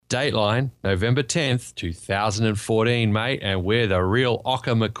Dateline, November 10th, 2014, mate. And we're the real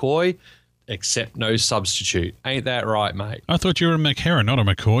Ocker McCoy, except no substitute. Ain't that right, mate? I thought you were a McHerron, not a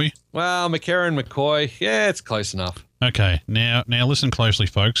McCoy. Well, McHerron, McCoy, yeah, it's close enough. Okay, now listen closely,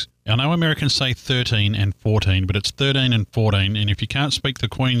 folks. I know Americans say 13 and 14, but it's 13 and 14, and if you can't speak the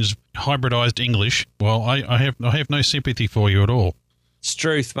Queen's hybridized English, well, I have no sympathy for you at all. It's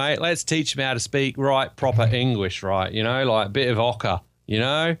truth, mate. Let's teach them how to speak right, proper English, right? You know, like a bit of Ocker, you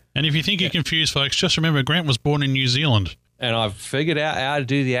know? And if you think you're confused, folks, just remember Grant was born in New Zealand. And I've figured out how to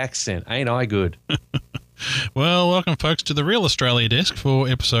do the accent. Ain't I good? Well, welcome, folks, to the Real Australia Desk for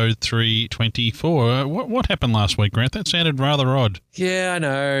episode 324. What happened last week, Grant? That sounded rather odd. Yeah, I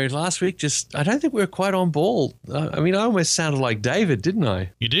know. Last week, I don't think we were quite on ball. I mean, I almost sounded like David, didn't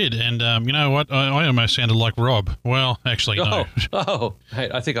I? You did, and you know what? I almost sounded like Rob. Well, actually, no. Oh, hey,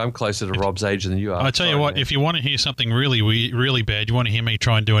 I think I'm closer to Rob's age than you are. I tell you what, man. If you want to hear something really bad, you want to hear me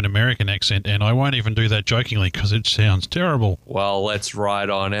try and do an American accent, and I won't even do that jokingly because it sounds terrible. Well, let's ride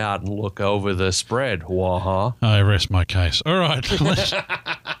on out and look over the spread. Waha. I rest my case. All right.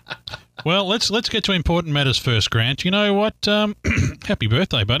 Let's get to important matters first, Grant. You know what? Happy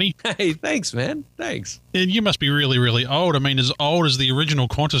birthday, buddy. Hey, thanks, man. Thanks. And you must be really old. I mean, as old as the original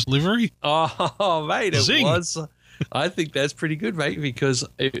Qantas livery. Oh, mate, it Zing. was. I think that's pretty good, mate, because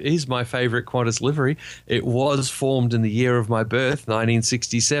it is my favourite Qantas livery. It was formed in the year of my birth,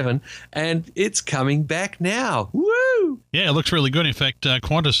 1967, and it's coming back now. Woo! Yeah, it looks really good. In fact,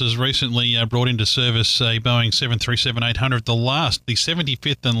 Qantas has recently brought into service a Boeing 737-800, the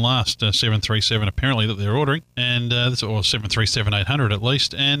 75th and last 737 apparently that they're ordering, and or 737-800 at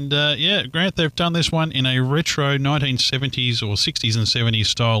least. And yeah, Grant, they've done this one in a retro 1970s or 60s and 70s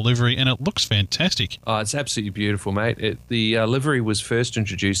style livery, and it looks fantastic. Oh, it's absolutely beautiful, mate. The livery was first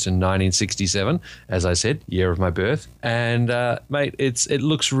introduced in 1967, as I said, year of my birth, and mate, it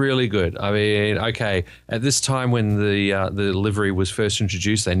looks really good. I mean, okay, at this time when the livery was first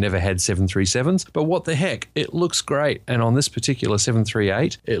introduced, they never had 737s, but what the heck, it looks great. And on this particular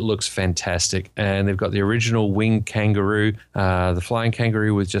 738, it looks fantastic. And they've got the original wing kangaroo, the flying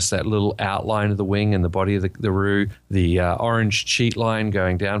kangaroo with just that little outline of the wing and the body of the roo, the orange cheat line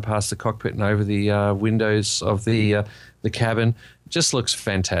going down past the cockpit and over the windows of the cabin. Just looks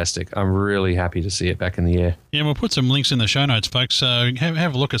fantastic. I'm really happy to see it back in the air. Yeah, we'll put some links in the show notes, folks. So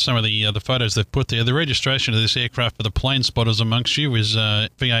have a look at some of the photos they've put there. The registration of this aircraft for the plane spotters amongst you is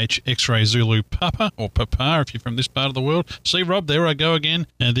VH X-Ray Zulu Papa, or Papa if you're from this part of the world. See, Rob, there I go again.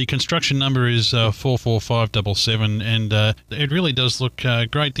 The construction number is 44577, and it really does look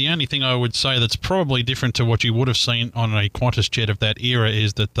great. The only thing I would say that's probably different to what you would have seen on a Qantas jet of that era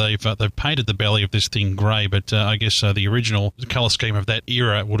is that they've painted the belly of this thing grey, but I guess the original colour scheme of that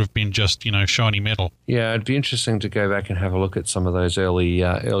era would have been just, shiny metal. Yeah, it'd be interesting to go back and have a look at some of those early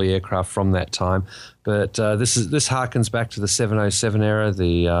aircraft from that time. But this harkens back to the 707 era,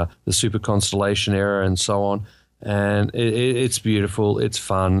 the Super Constellation era, and so on. And it's beautiful, it's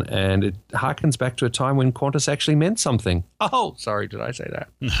fun, and it harkens back to a time when Qantas actually meant something. Oh, sorry, did I say that?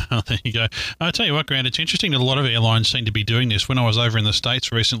 Oh, there you go. I'll tell you what, Grant, it's interesting that a lot of airlines seem to be doing this. When I was over in the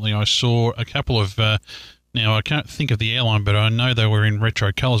States recently, I saw a couple of now, I can't think of the airline, but I know they were in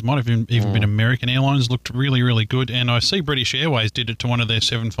retro colours. Might have even been American Airlines. Looked really good. And I see British Airways did it to one of their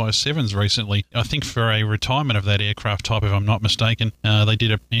 757s recently. I think for a retirement of that aircraft type, if I'm not mistaken. They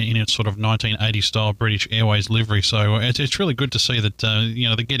did it in its sort of 1980s style British Airways livery. So it's really good to see that,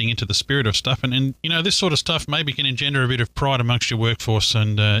 they're getting into the spirit of stuff. And this sort of stuff maybe can engender a bit of pride amongst your workforce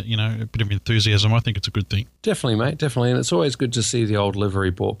and, a bit of enthusiasm. I think it's a good thing. Definitely, mate, definitely. And it's always good to see the old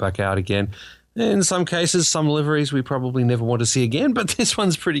livery brought back out again. In some cases, some liveries we probably never want to see again, but this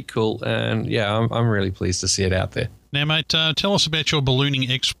one's pretty cool. And yeah, I'm really pleased to see it out there. Now, mate, tell us about your ballooning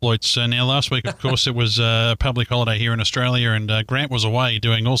exploits. Now, last week, of course, it was a public holiday here in Australia, and Grant was away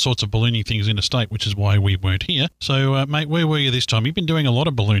doing all sorts of ballooning things interstate, which is why we weren't here. So, mate, where were you this time? You've been doing a lot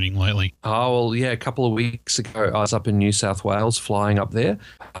of ballooning lately. Oh, well, yeah, a couple of weeks ago, I was up in New South Wales flying up there,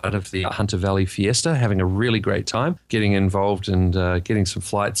 part of the Hunter Valley Fiesta, having a really great time, getting involved and getting some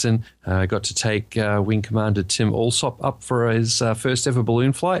flights in. I got to take Wing Commander Tim Alsop up for his first ever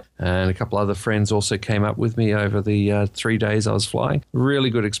balloon flight, and a couple other friends also came up with me over the 3 days I was flying.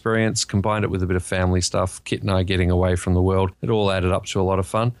 Really good experience, combined it with a bit of family stuff, Kit and I getting away from the world. It all added up to a lot of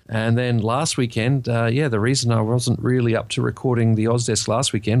fun. And then last weekend, the reason I wasn't really up to recording the Ozdesk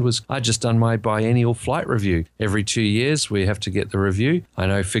last weekend was I'd just done my biennial flight review. Every 2 years, we have to get the review. I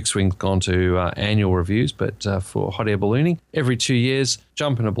know Fixed Wing's gone to annual reviews, but for hot air ballooning, every 2 years,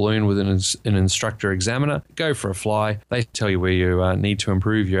 jump in a balloon with an instructor examiner, go for a fly. They tell you where you need to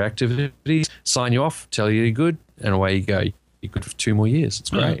improve your activities, sign you off, tell you you're good, and away you go. be good for 2 more years. It's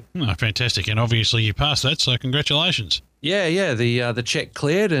great. Oh, fantastic. And obviously you passed that, so congratulations. Yeah. The check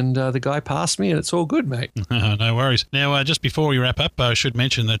cleared, and the guy passed me, and it's all good, mate. No worries. Now, just before we wrap up, I should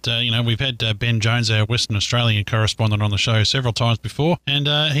mention that we've had Ben Jones, our Western Australian correspondent, on the show several times before, and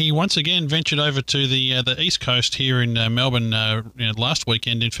he once again ventured over to the East Coast here in Melbourne last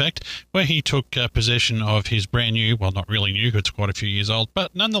weekend, in fact, where he took possession of his brand new, well, not really new, it's quite a few years old,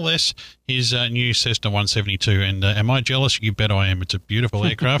 but nonetheless, his new Cessna 172. And am I jealous? You bet I am. It's a beautiful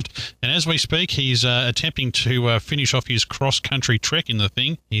aircraft. And as we speak, he's attempting to finish off his cross-country trek in the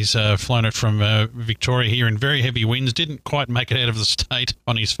thing. He's flown it from Victoria here in very heavy winds. Didn't quite make it out of the state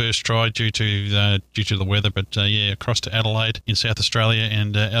on his first try due to the weather, but across to Adelaide in South Australia.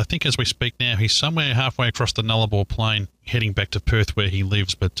 And I think as we speak now, he's somewhere halfway across the Nullarbor Plain, heading back to Perth where he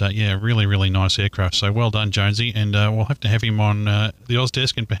lives. But really, really nice aircraft. So well done, Jonesy. And we'll have to have him on the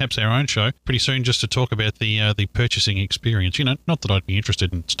Ozdesk and perhaps our own show pretty soon, just to talk about the purchasing experience. Not that I'd be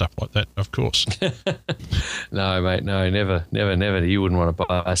interested in stuff like that, of course. No, mate, no, never. You wouldn't want to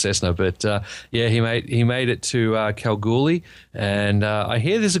buy a Cessna, but he made it to Kalgoorlie, and I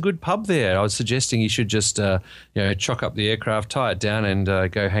hear there's a good pub there. I was suggesting you should just chock up the aircraft, tie it down, and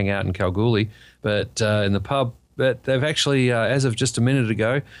go hang out in Kalgoorlie, but in the pub. But they've actually, as of just a minute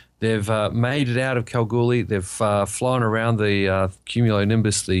ago, they've made it out of Kalgoorlie. They've flown around the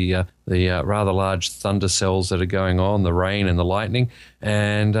cumulonimbus, the rather large thunder cells that are going on, the rain and the lightning,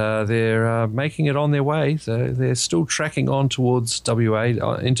 and they're making it on their way. So they're still tracking on towards WA,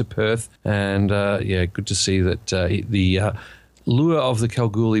 into Perth, and good to see that the lure of the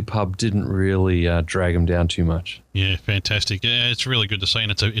Kalgoorlie pub didn't really drag them down too much. Yeah, fantastic. Yeah, it's really good to see,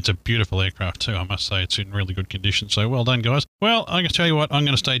 and it's a beautiful aircraft too, I must say. It's in really good condition, so well done, guys. Well, I'm going to tell you what, I'm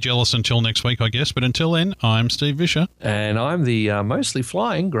going to stay jealous until next week, I guess, but until then, I'm Steve Vischer. And I'm the mostly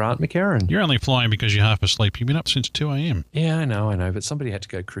flying Grant McHerron. You're only flying because you're half asleep. You've been up since 2 a.m. Yeah, I know, but somebody had to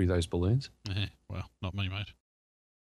go crew those balloons. Yeah, well, not me, mate.